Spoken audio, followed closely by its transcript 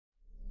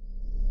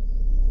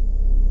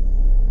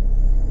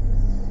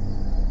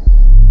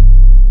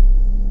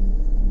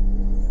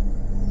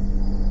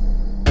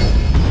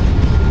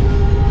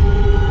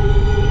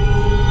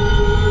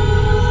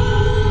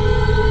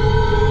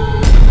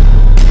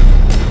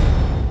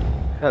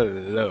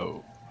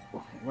Hello,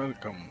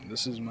 welcome.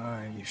 This is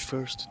my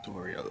first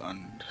tutorial,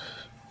 and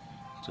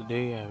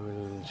today I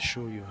will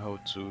show you how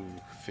to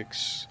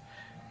fix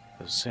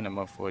the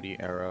Cinema 4D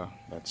error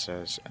that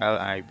says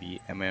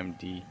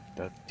libmmd.dll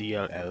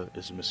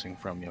is missing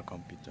from your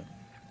computer.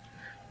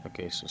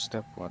 Okay, so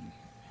step 1,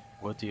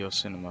 go to your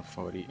Cinema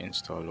 4D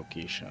install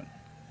location.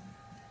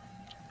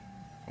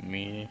 For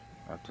me,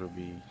 that will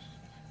be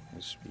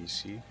this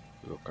PC,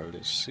 local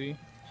disk C,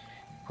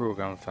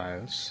 program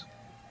files,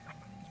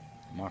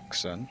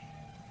 Maxon,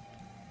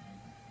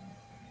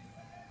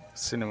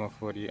 Cinema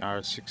 4D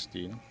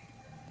R16.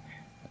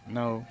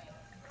 Now,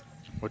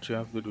 what you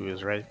have to do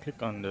is right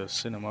click on the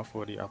Cinema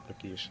 4D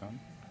application,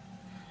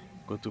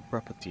 go to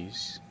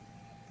Properties,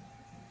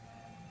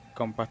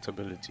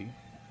 Compatibility,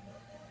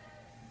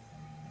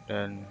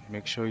 then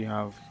make sure you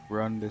have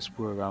Run this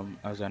program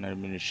as an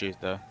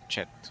administrator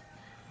checked.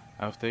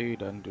 After you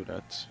done do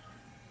that,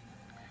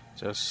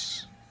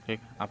 just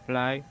click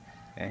Apply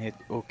and hit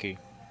OK.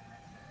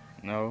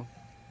 Now,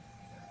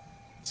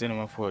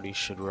 Cinema 4D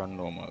should run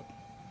normal.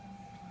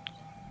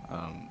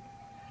 Um,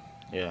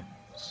 yeah,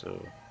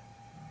 so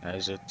that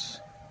is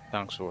it.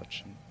 Thanks for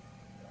watching.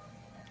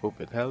 Hope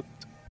it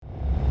helped.